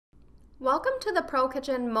Welcome to the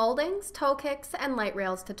ProKitchen Moldings, Toe Kicks, and Light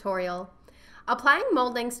Rails tutorial. Applying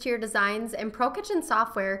moldings to your designs in ProKitchen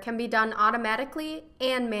software can be done automatically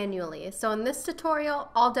and manually. So in this tutorial,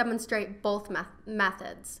 I'll demonstrate both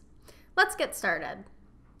methods. Let's get started.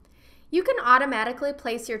 You can automatically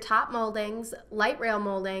place your top moldings, light rail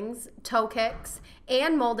moldings, toe kicks,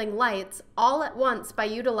 and molding lights all at once by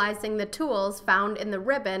utilizing the tools found in the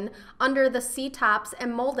ribbon under the See Tops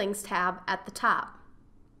and Moldings tab at the top.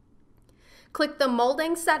 Click the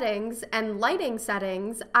Molding Settings and Lighting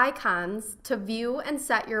Settings icons to view and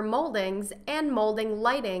set your moldings and molding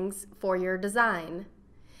lightings for your design.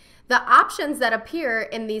 The options that appear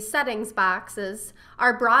in these settings boxes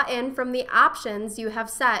are brought in from the options you have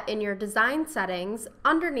set in your design settings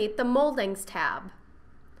underneath the Moldings tab.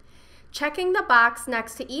 Checking the box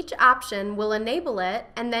next to each option will enable it,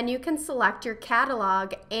 and then you can select your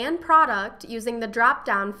catalog and product using the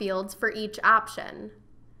drop-down fields for each option.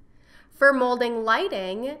 For molding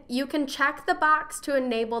lighting, you can check the box to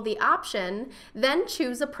enable the option, then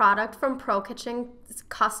choose a product from ProKitchen's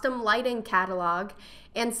custom lighting catalog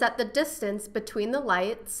and set the distance between the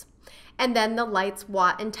lights and then the light's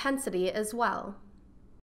watt intensity as well.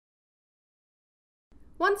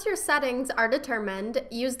 Once your settings are determined,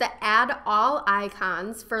 use the Add All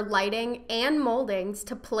icons for lighting and moldings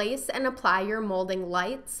to place and apply your molding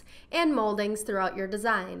lights and moldings throughout your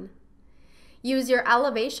design. Use your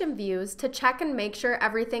elevation views to check and make sure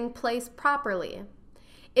everything placed properly.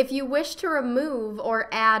 If you wish to remove or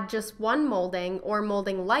add just one molding or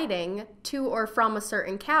molding lighting to or from a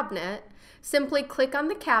certain cabinet, simply click on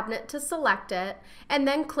the cabinet to select it and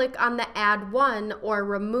then click on the Add One or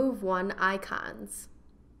Remove One icons.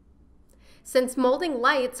 Since molding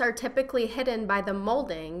lights are typically hidden by the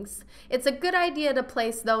moldings, it's a good idea to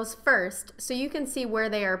place those first so you can see where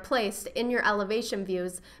they are placed in your elevation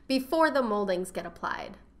views before the moldings get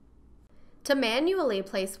applied. To manually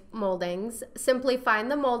place moldings, simply find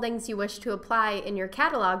the moldings you wish to apply in your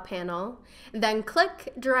catalog panel, then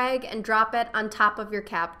click, drag, and drop it on top of your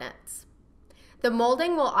cabinets. The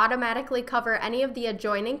molding will automatically cover any of the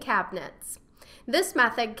adjoining cabinets. This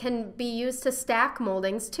method can be used to stack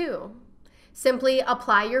moldings too. Simply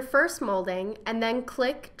apply your first molding and then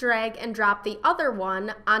click, drag, and drop the other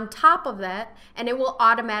one on top of it, and it will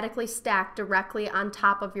automatically stack directly on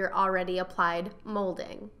top of your already applied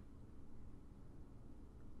molding.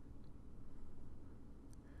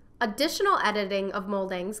 Additional editing of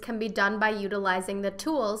moldings can be done by utilizing the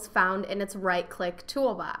tools found in its right-click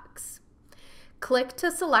toolbox. Click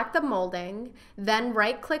to select the molding, then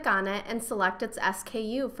right-click on it and select its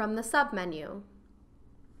SKU from the submenu.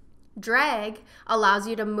 Drag allows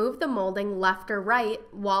you to move the molding left or right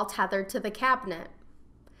while tethered to the cabinet.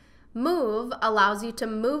 Move allows you to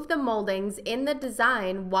move the moldings in the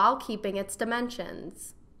design while keeping its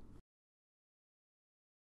dimensions.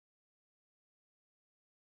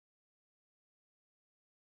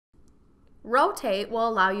 Rotate will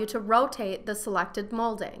allow you to rotate the selected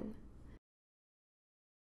molding.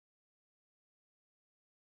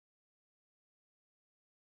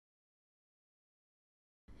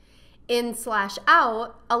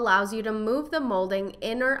 In/out allows you to move the molding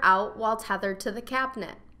in or out while tethered to the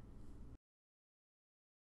cabinet.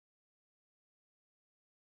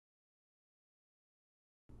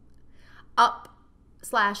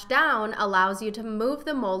 Up/down allows you to move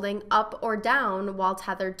the molding up or down while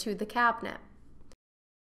tethered to the cabinet.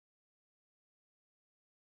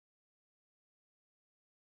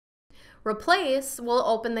 Replace will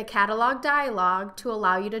open the catalog dialog to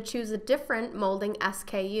allow you to choose a different molding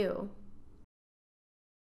SKU.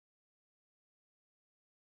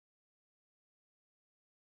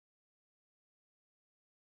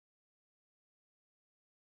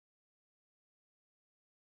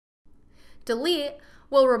 Delete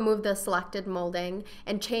will remove the selected molding,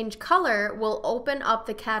 and Change Color will open up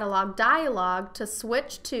the catalog dialog to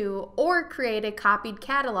switch to or create a copied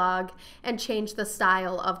catalog and change the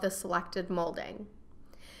style of the selected molding.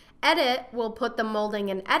 Edit will put the molding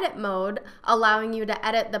in edit mode, allowing you to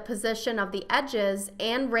edit the position of the edges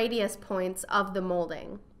and radius points of the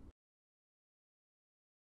molding.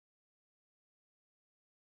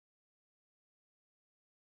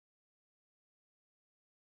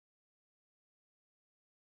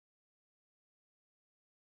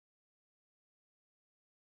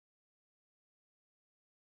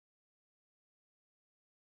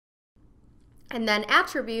 And then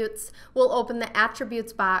Attributes will open the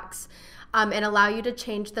Attributes box and allow you to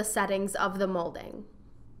change the settings of the molding.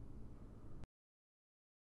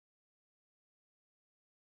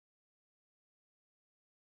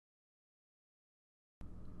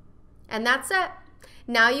 And that's it.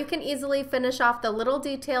 Now you can easily finish off the little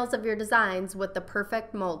details of your designs with the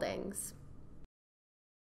perfect moldings.